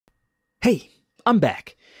Hey, I'm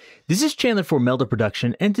back. This is Chandler for Melda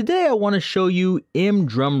Production, and today I want to show you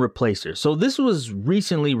MDrumreplacer. So this was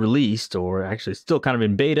recently released, or actually still kind of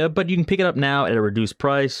in beta, but you can pick it up now at a reduced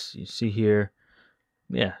price. You see here,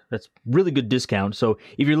 yeah, that's really good discount. So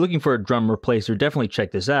if you're looking for a drum replacer, definitely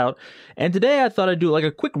check this out. And today I thought I'd do like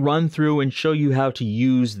a quick run through and show you how to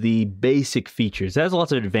use the basic features. It has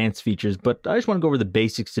lots of advanced features, but I just want to go over the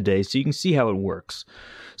basics today so you can see how it works.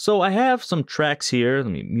 So I have some tracks here.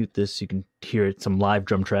 Let me mute this so you can hear it, some live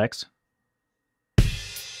drum tracks.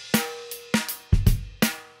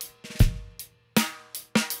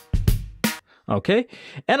 Okay,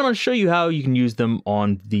 and I'm going to show you how you can use them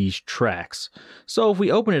on these tracks. So if we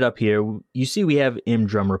open it up here, you see we have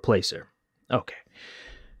MDrumreplacer. Okay,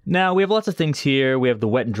 now we have lots of things here. We have the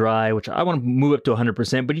wet and dry, which I want to move up to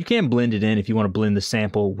 100%, but you can blend it in if you want to blend the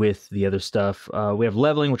sample with the other stuff. We have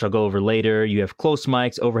leveling, which I'll go over later. You have close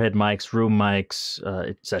mics, overhead mics, room mics,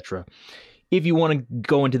 etc. If you want to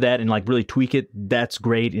go into that and like really tweak it, that's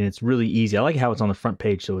great, and it's really easy. I like how it's on the front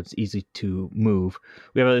page, so it's easy to move.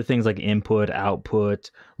 We have other things like input,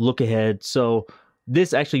 output, look ahead. So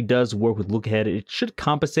this actually does work with look ahead. It should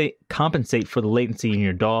compensate for the latency in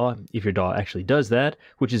your DAW, if your DAW actually does that,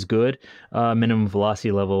 which is good. Minimum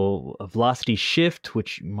velocity level, velocity shift,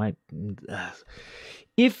 which might...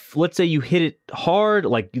 If, let's say, you hit it hard,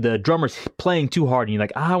 like the drummer's playing too hard, and you're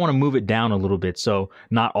like, I want to move it down a little bit, so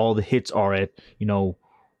not all the hits are at,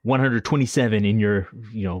 127 in your,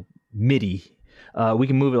 MIDI. We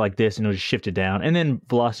can move it like this, and it'll just shift it down. And then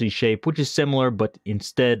velocity shape, which is similar, but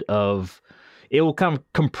instead of, it will kind of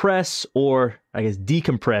compress or, I guess,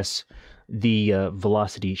 decompress the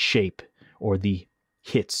velocity shape or the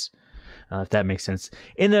hits. If that makes sense.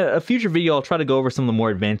 In a future video, I'll try to go over some of the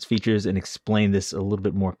more advanced features and explain this a little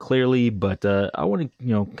bit more clearly, but I want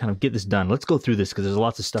to, kind of get this done. Let's go through this because there's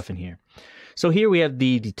lots of stuff in here. So here we have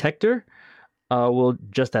the detector. We'll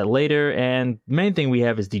adjust that later, and the main thing we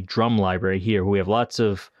have is the drum library here. We have lots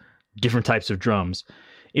of different types of drums.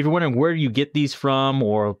 If you're wondering where you get these from,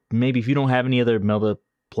 or maybe if you don't have any other Melda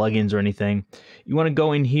plugins or anything, you want to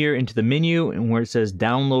go in here into the menu, and where it says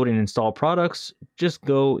download and install products, just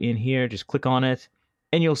go in here, just click on it,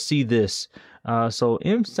 and you'll see this. So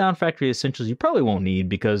M Sound Factory Essentials you probably won't need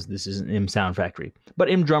because this is an M Sound Factory, but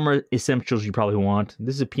MDrummer Essentials you probably want.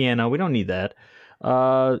 This is a piano, we don't need that.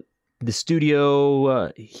 The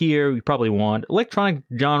studio here you probably want. Electronic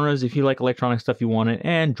genres, if you like electronic stuff you want it,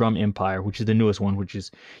 and Drum Empire, which is the newest one, which is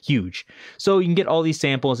huge. So you can get all these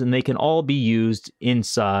samples and they can all be used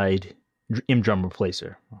inside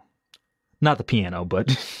MDrumreplacer. Not the piano, but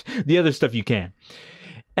the other stuff you can.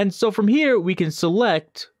 And so from here we can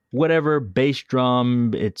select whatever bass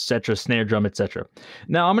drum, etc., snare drum, etc.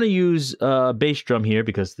 Now I'm going to use bass drum here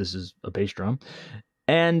because this is a bass drum.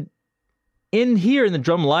 And in here in the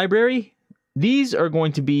drum library, these are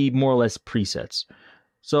going to be more or less presets.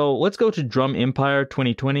 So let's go to Drum Empire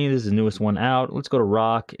 2020. This is the newest one out. Let's go to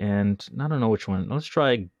Rock, and I don't know which one. Let's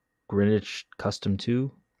try Greenwich Custom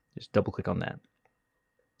 2. Just double click on that.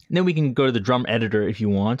 And then we can go to the drum editor if you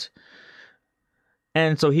want.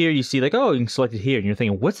 And so here you see like, oh, you can select it here. And you're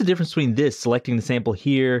thinking, what's the difference between this, selecting the sample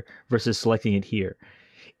here versus selecting it here?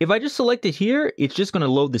 If I just select it here, it's just going to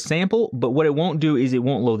load the sample, but what it won't do is it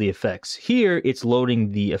won't load the effects. Here, it's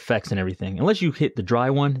loading the effects and everything. Unless you hit the dry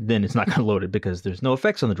one, then it's not going to load it because there's no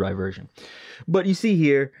effects on the dry version. But you see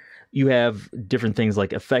here, you have different things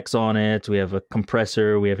like effects on it. We have a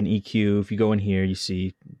compressor, we have an EQ. If you go in here, you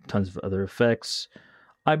see tons of other effects.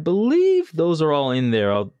 I believe those are all in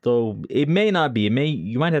there, although it may not be.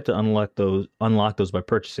 You might have to unlock those by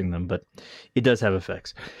purchasing them, but it does have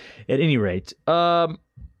effects. At any rate,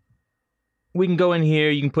 we can go in here,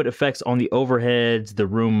 you can put effects on the overheads, the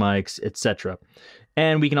room mics, etc.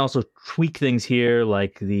 And we can also tweak things here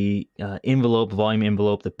like the envelope, volume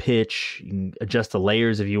envelope, the pitch. You can adjust the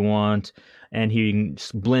layers if you want. And here you can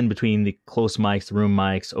just blend between the close mics, the room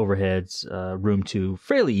mics, overheads, room 2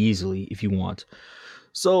 fairly easily if you want.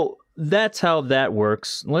 So that's how that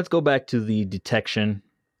works. Let's go back to the detection.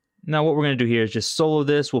 Now what we're going to do here is just solo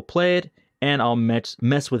this. We'll play it, and I'll mess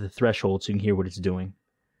with the threshold so you can hear what it's doing.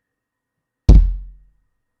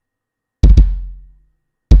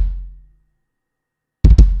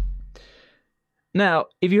 Now,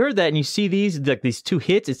 if you heard that and you see these, like these two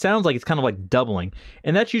hits, it sounds like it's kind of like doubling.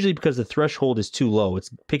 And that's usually because the threshold is too low.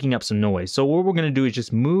 It's picking up some noise. So what we're going to do is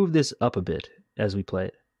just move this up a bit as we play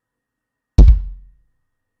it.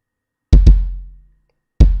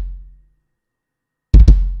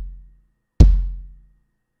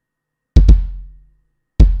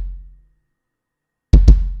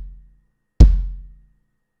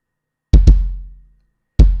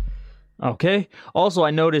 Okay. Also,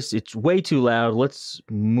 I noticed it's way too loud. Let's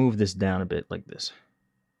move this down a bit like this.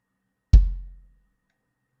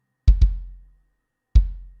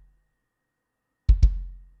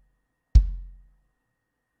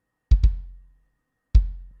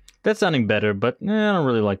 That's sounding better, but I don't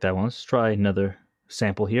really like that one. Let's try another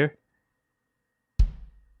sample here.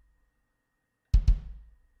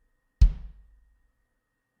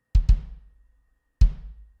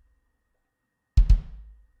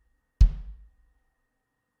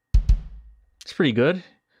 It's pretty good.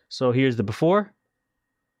 So here's the before.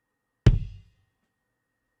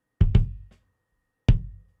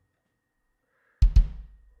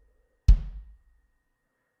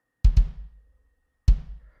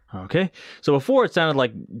 Okay, so before it sounded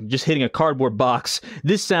like just hitting a cardboard box.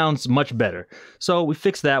 This sounds much better. So we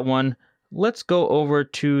fixed that one. Let's go over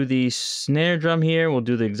to the snare drum here. We'll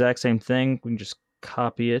do the exact same thing. We can just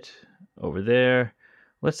copy it over there.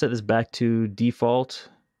 Let's set this back to default.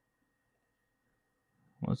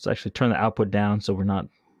 Let's actually turn the output down so we're not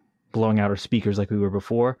blowing out our speakers like we were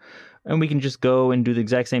before. And we can just go and do the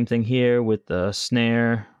exact same thing here with the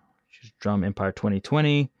snare, which is Drum Empire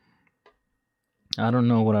 2020. I don't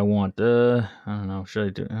know what I want. I don't know. Should I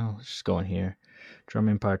do? Oh, let's just go in here. Drum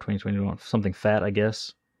Empire 2020. We want something fat, I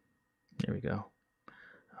guess. There we go.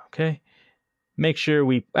 Okay. Make sure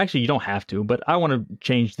we... Actually, you don't have to, but I want to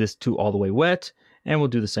change this to all the way wet, and we'll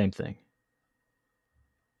do the same thing.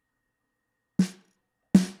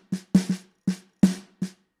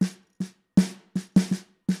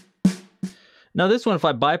 Now this one, if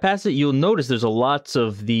I bypass it, you'll notice there's lots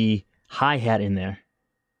of the hi-hat in there.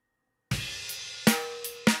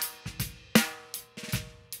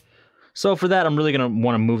 So for that, I'm really going to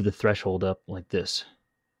want to move the threshold up like this.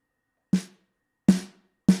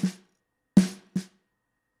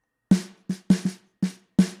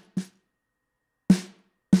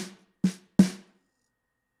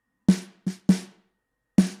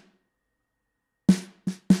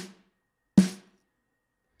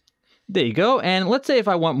 There you go. And let's say if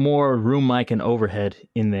I want more room mic and overhead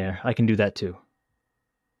in there, I can do that too.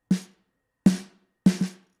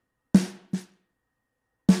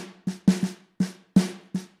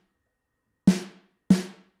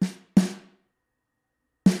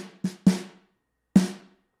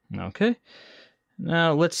 Okay,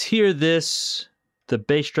 now let's hear this, the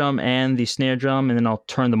bass drum and the snare drum, and then I'll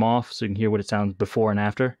turn them off so you can hear what it sounds before and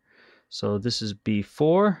after. So this is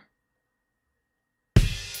before.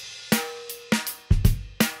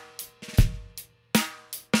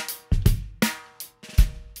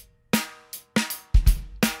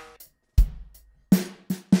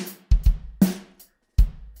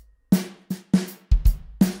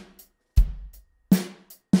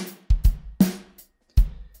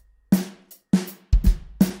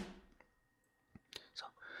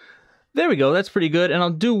 There we go, that's pretty good, and I'll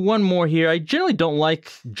do one more here. I generally don't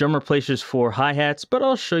like drum replacers for hi-hats, but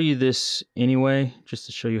I'll show you this anyway, just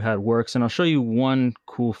to show you how it works, and I'll show you one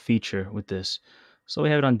cool feature with this. So we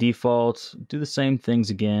have it on default, do the same things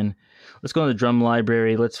again. Let's go to the drum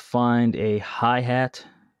library, let's find a hi-hat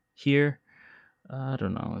here. I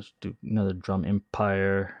don't know, let's do another Drum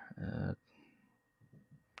Empire. I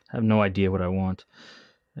have no idea what I want.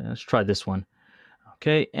 Let's try this one.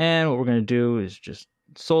 Okay, and what we're going to do is just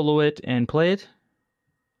solo it and play it.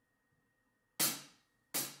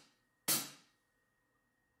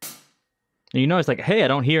 And you notice, like, hey, I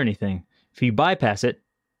don't hear anything. If you bypass it,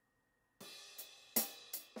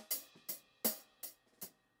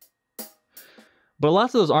 but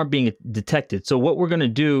lots of those aren't being detected. So what we're going to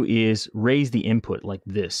do is raise the input like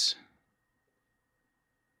this.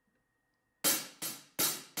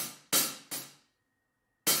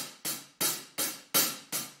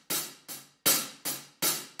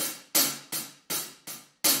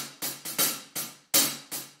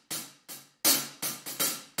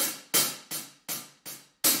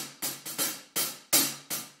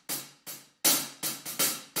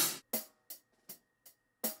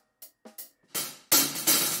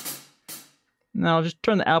 Now I'll just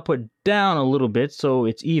turn the output down a little bit so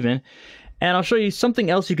it's even, and I'll show you something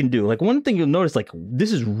else you can do. Like, one thing you'll notice, like,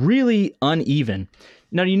 this is really uneven.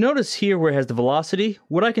 Now you notice here where it has the velocity,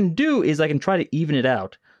 what I can do is I can try to even it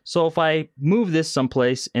out. So if I move this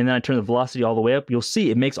someplace and then I turn the velocity all the way up, you'll see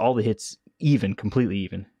it makes all the hits even, completely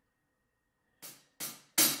even.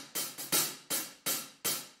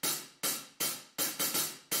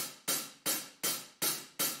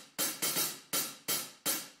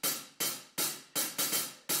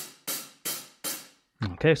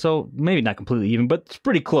 Okay, so maybe not completely even, but it's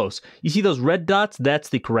pretty close. You see those red dots? That's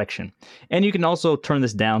the correction. And you can also turn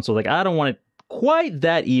this down, so like I don't want it quite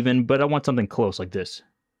that even, but I want something close like this.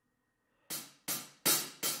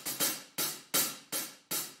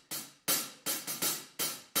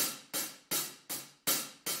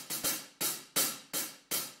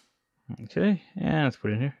 Okay, and let's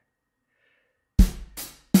put it in here.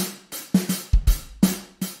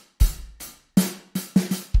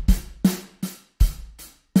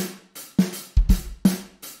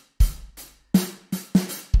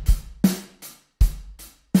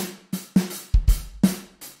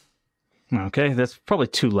 Okay, that's probably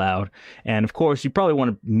too loud. And of course, you probably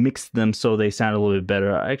want to mix them so they sound a little bit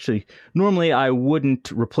better. Actually, normally I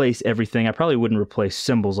wouldn't replace everything. I probably wouldn't replace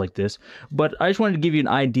cymbals like this, but I just wanted to give you an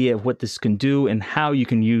idea of what this can do and how you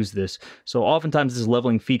can use this. So oftentimes this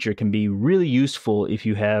leveling feature can be really useful if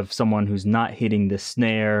you have someone who's not hitting the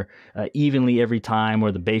snare evenly every time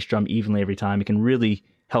or the bass drum evenly every time. It can really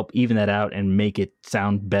help even that out and make it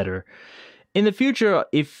sound better. In the future,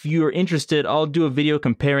 if you're interested, I'll do a video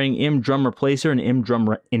comparing MDrumreplacer and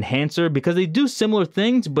MDrumenhancer because they do similar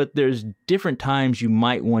things, but there's different times you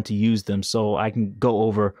might want to use them. So I can go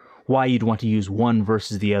over why you'd want to use one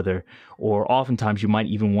versus the other, or oftentimes you might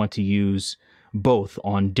even want to use both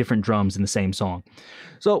on different drums in the same song.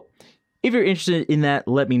 So if you're interested in that,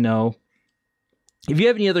 let me know. If you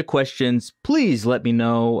have any other questions, please let me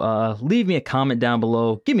know. Leave me a comment down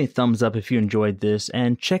below. Give me a thumbs up if you enjoyed this.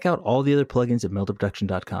 And check out all the other plugins at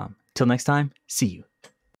meldaproduction.com. Till next time, see you.